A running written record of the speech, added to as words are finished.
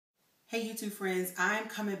Hey YouTube friends, I'm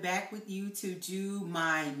coming back with you to do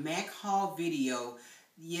my MAC haul video.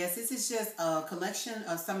 Yes, this is just a collection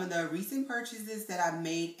of some of the recent purchases that I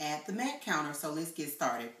made at the MAC counter. So let's get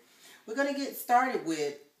started. We're going to get started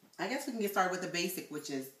with, I guess we can get started with the basic, which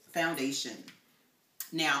is foundation.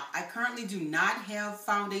 Now, I currently do not have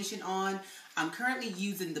foundation on. I'm currently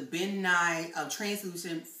using the Ben Nye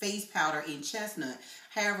translucent face powder in chestnut.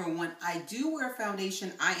 However, when I do wear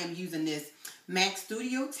foundation, I am using this MAC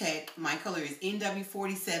Studio Tech. My color is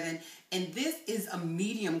NW47, and this is a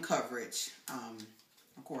medium coverage.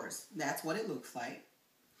 Of course, that's what it looks like.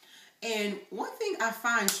 And one thing I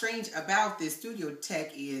find strange about this Studio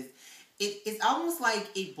Tech is it's almost like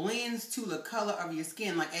it blends to the color of your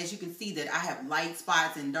skin. Like, as you can see that I have light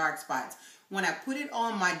spots and dark spots. When I put it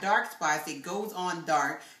on my dark spots, it goes on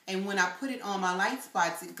dark. And when I put it on my light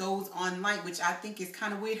spots, it goes on light, which I think is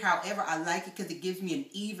kind of weird. However, I like it because it gives me an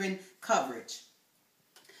even coverage.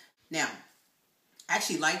 Now, I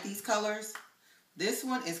actually like these colors. This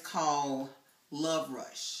one is called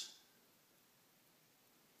Loverush.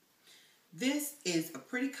 This is a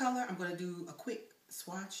pretty color. I'm going to do a quick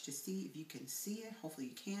swatch to see if you can see it. Hopefully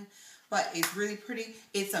you can. But it's really pretty.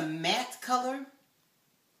 It's a matte color.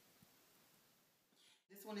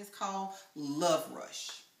 This one is called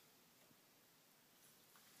Loverush.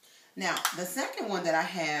 Now, the second one that I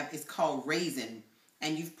have is called Raisin.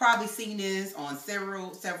 And you've probably seen this on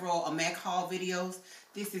several MAC haul videos.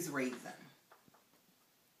 This is Raisin.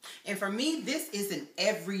 And for me, this is an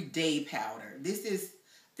everyday powder. This is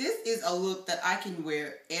a look that I can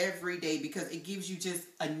wear every day because it gives you just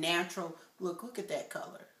a natural look. Look at that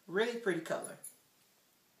color. Really pretty color.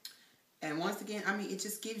 And once again, I mean, it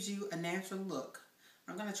just gives you a natural look.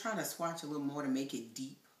 I'm going to try to swatch a little more to make it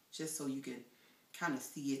deep, just so you can kind of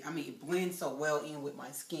see it. I mean, it blends so well in with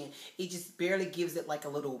my skin. It just barely gives it like a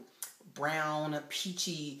little brown,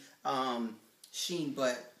 peachy sheen.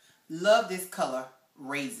 But love this color,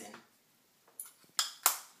 Raisin.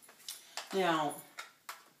 Now,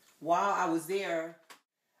 while I was there,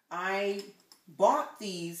 I bought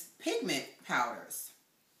these pigment powders.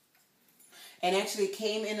 And actually it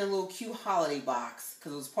came in a little cute holiday box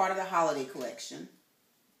because it was part of the holiday collection.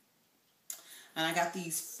 And I got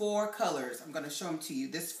these 4 colors. I'm going to show them to you.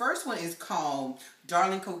 This first one is called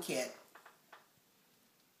Darling Coquette.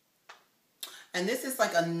 And this is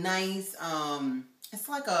like a nice, it's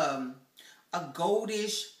like a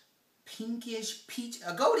goldish, pinkish, peach,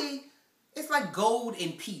 a goldy. It's like gold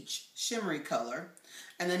and peach, shimmery color.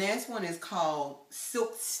 And the next one is called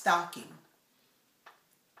Silk Stocking.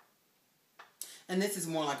 And this is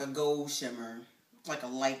more like a gold shimmer, like a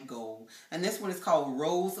light gold. And this one is called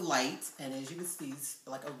Rose Light. And as you can see, it's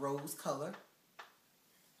like a rose color.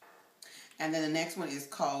 And then the next one is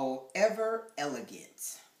called Ever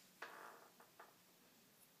Elegant.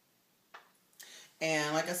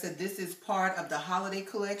 And like I said, this is part of the holiday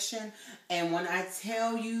collection. And when I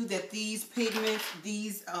tell you that these pigments,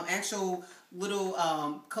 these actual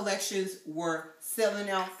little collections were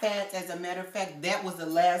selling out fast, as a matter of fact, that was the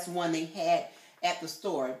last one they had at the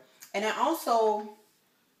store. And I also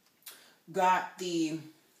got the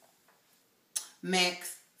M.A.C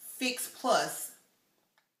Fix Plus.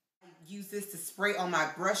 I use this to spray on my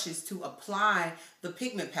brushes to apply the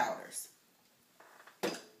pigment powders.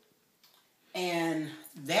 And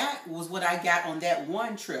that was what I got on that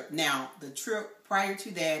one trip. Now, the trip prior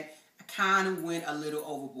to that, I kind of went a little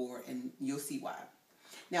overboard, and you'll see why.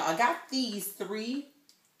 Now, I got these 3,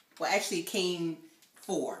 well, actually it came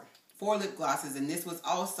 4 lip glosses, and this was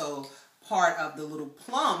also part of the little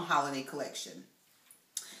plum holiday collection.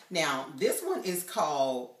 Now, this one is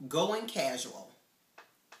called Going Casual.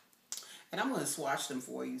 And I'm going to swatch them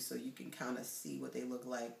for you so you can kind of see what they look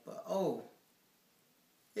like. But, oh,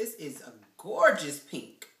 this is a gorgeous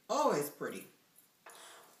pink. Oh, it's pretty.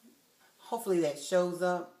 Hopefully that shows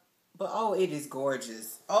up. But, oh, it is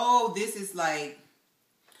gorgeous. Oh, this is like,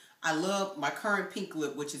 I love my current pink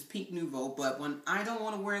lip, which is pink Nouveau. But when I don't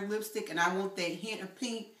want to wear lipstick and I want that hint of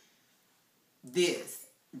pink, this,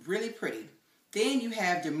 really pretty. Then you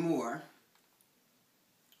have Demure,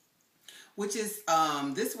 which is,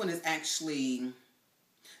 this one is actually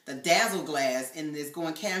the Dazzle Glass, and this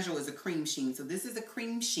Going Casual is a cream sheen. So this is a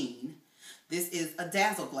cream sheen. This is a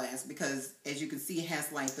Dazzle Glass because, as you can see, it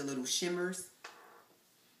has like the little shimmers.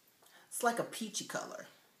 It's like a peachy color.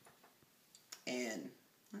 And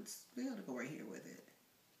let's be able to go right here with it.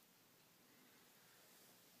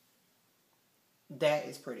 That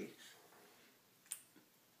is pretty.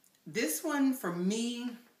 This one, for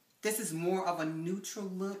me, this is more of a neutral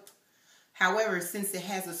look. However, since it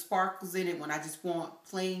has the sparkles in it, when I just want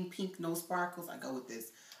plain pink, no sparkles, I go with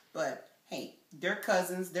this. But Hey, they're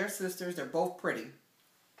cousins, they're sisters, they're both pretty.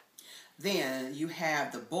 Then you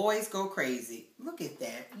have the boys go crazy. Look at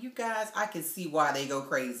that. You guys, I can see why they go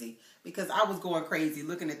crazy. Because I was going crazy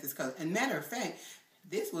looking at this color. And matter of fact,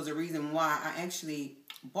 this was a reason why I actually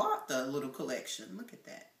bought the little collection. Look at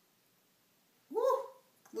that. Woo!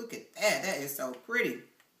 Look at that. That is so pretty.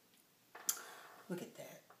 Look at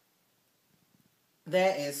that.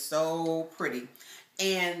 That is so pretty.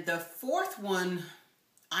 And the fourth one,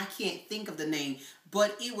 I can't think of the name,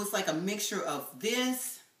 but it was like a mixture of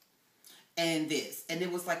this and this. And it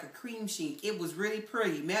was like a cream sheen. It was really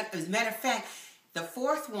pretty. As a matter of fact, the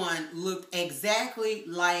fourth one looked exactly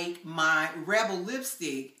like my Rebel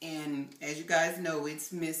lipstick. And as you guys know,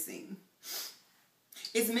 it's missing.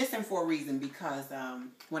 It's missing for a reason because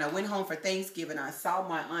when I went home for Thanksgiving, I saw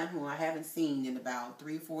my aunt who I haven't seen in about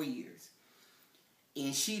 3 or 4 years.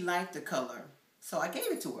 And she liked the color. So I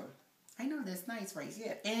gave it to her. I know, that's nice, right?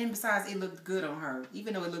 Yeah. And besides, it looked good on her.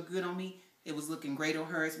 Even though it looked good on me, it was looking great on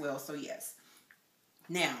her as well. So yes.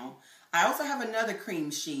 Now, I also have another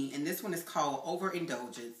cream sheen. And this one is called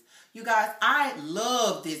Indulgence. You guys, I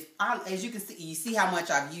love this. As you can see, you see how much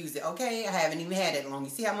I've used it. Okay, I haven't even had it long. You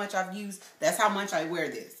see how much I've used? That's how much I wear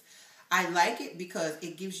this. I like it because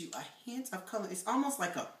it gives you a hint of color. It's almost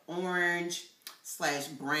like an orange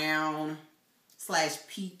 / brown /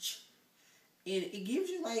 peach. And it gives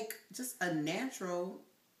you like just a natural,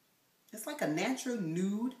 it's like a natural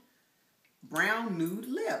nude, brown nude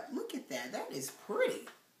lip. Look at that. That is pretty.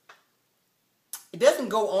 It doesn't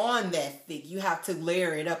go on that thick. You have to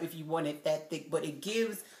layer it up if you want it that thick. But it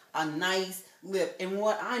gives a nice lip. And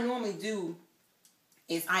what I normally do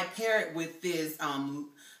is I pair it with this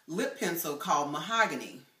lip pencil called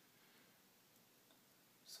Mahogany.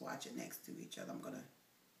 Swatch it next to each other.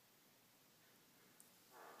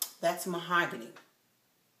 That's Mahogany.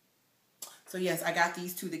 So yes, I got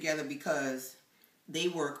these two together because they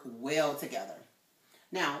work well together.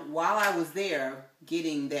 Now, while I was there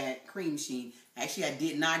getting that cream sheen, actually I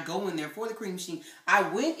did not go in there for the cream sheen. I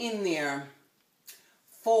went in there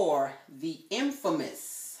for the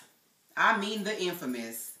infamous, the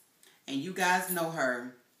infamous, and you guys know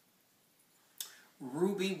her,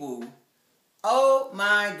 Ruby Woo. Oh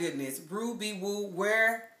my goodness, Ruby Woo,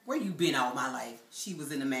 where you been all my life? She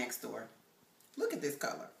was in the M.A.C store. Look at this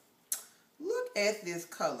color. Look at this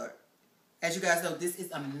color. As you guys know, this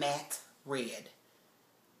is a matte red.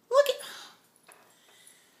 Look at...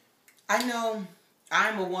 I know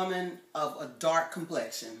I'm a woman of a dark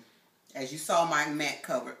complexion. As you saw my matte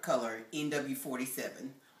color, NW47.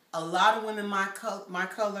 A lot of women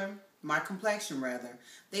my complexion rather,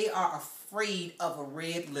 they are afraid of a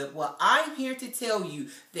red lip. Well, I'm here to tell you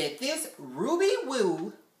that this Ruby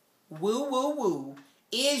Woo,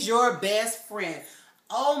 is your best friend.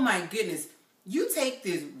 Oh my goodness. You take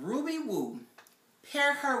this Ruby Woo,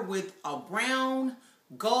 pair her with a brown,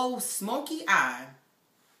 gold, smoky eye,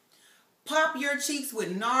 pop your cheeks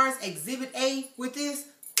with NARS Exhibit A with this.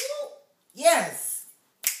 Woo. Yes.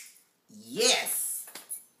 Yes.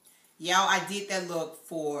 Y'all, I did that look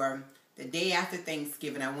for the day after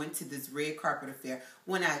Thanksgiving. I went to this red carpet affair.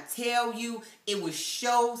 When I tell you, it was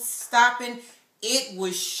show-stopping. It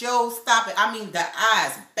was show-stopping. I mean, the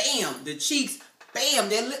eyes, bam. The cheeks, bam.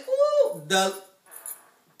 That lip, ooh,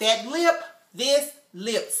 that lip, this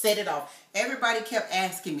lip set it off. Everybody kept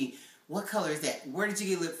asking me, what color is that? Where did you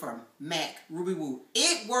get lip from? M.A.C, Ruby Woo.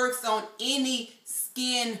 It works on any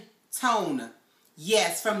skin tone.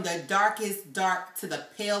 Yes, from the darkest dark to the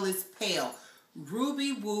palest pale.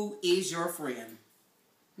 Ruby Woo is your friend.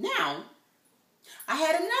 Now, I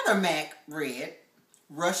had another M.A.C red,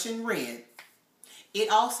 Russian red. It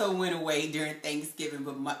also went away during Thanksgiving,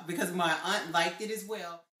 but because my aunt liked it as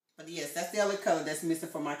well. But yes, that's the other color that's missing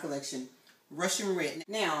from my collection, Russian red.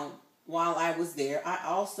 Now, while I was there, I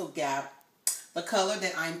also got the color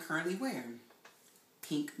that I'm currently wearing,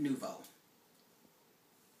 Pink Nouveau.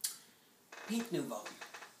 Pink Nouveau.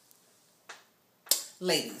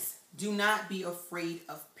 Ladies, do not be afraid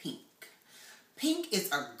of pink. Pink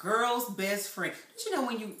is a girl's best friend. Did you know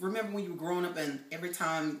when you remember when you were growing up and every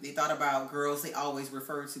time they thought about girls, they always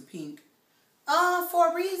referred to pink?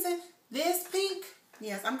 For a reason. This pink.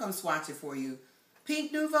 Yes, I'm going to swatch it for you.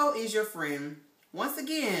 Pink Nouveau is your friend. Once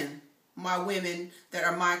again, my women that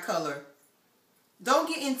are my color, don't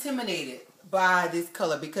get intimidated by this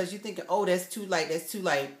color because you're thinking, oh, that's too light, that's too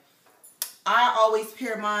light. I always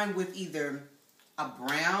pair mine with either a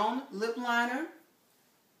brown lip liner,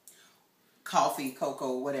 coffee,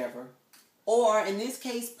 cocoa, whatever, or in this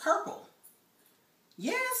case, purple.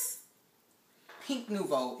 Yes, Pink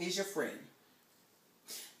Nouveau is your friend.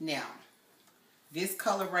 Now, this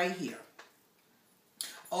color right here,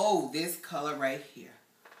 Oh, this color right here.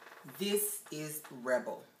 This is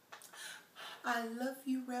Rebel. I love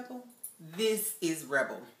you, Rebel. This is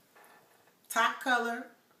Rebel. Top color,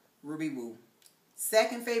 Ruby Woo.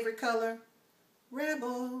 Second favorite color,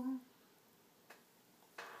 Rebel.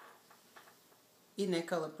 Isn't that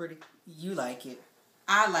color pretty? You like it.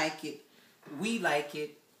 I like it. We like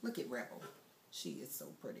it. Look at Rebel. She is so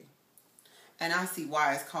pretty. And I see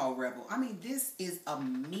why it's called Rebel. I mean, this is a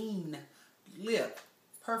mean lip.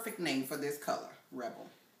 Perfect name for this color, Rebel.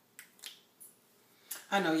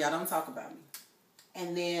 I know y'all don't talk about me.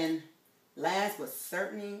 And then, last but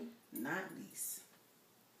certainly not least,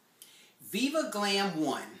 Viva Glam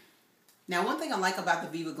 1. Now, one thing I like about the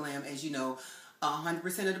Viva Glam, as you know, 100%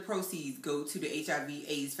 of the proceeds go to the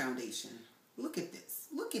HIV/AIDS Foundation. Look at this.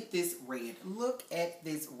 Look at this red. Look at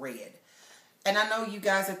this red. And I know you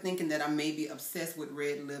guys are thinking that I may be obsessed with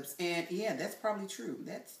red lips. And yeah, that's probably true.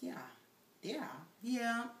 That's, yeah.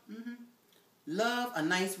 Love a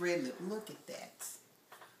nice red lip. Look at that.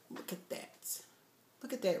 Look at that.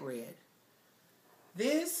 Look at that red.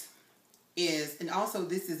 This is, and also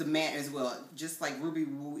this is a matte as well. Just like Ruby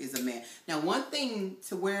Woo is a matte. Now, one thing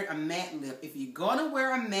to wear a matte lip. If you're going to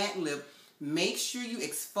wear a matte lip, make sure you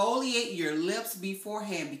exfoliate your lips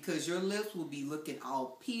beforehand, because your lips will be looking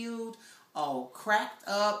all peeled, all cracked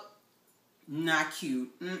up. Not cute.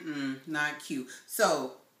 Not cute.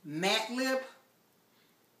 So, matte lip,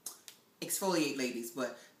 exfoliate, ladies.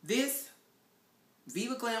 But this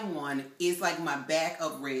Viva Glam 1 is like my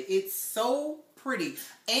backup red. It's so pretty.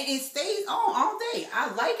 And it stays on all day.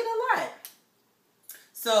 I like it a lot.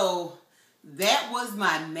 So, that was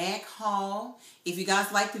my MAC haul. If you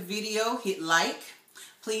guys liked the video, hit like.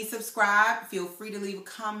 Please subscribe. Feel free to leave a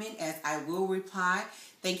comment as I will reply.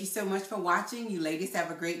 Thank you so much for watching. You ladies have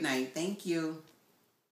a great night. Thank you.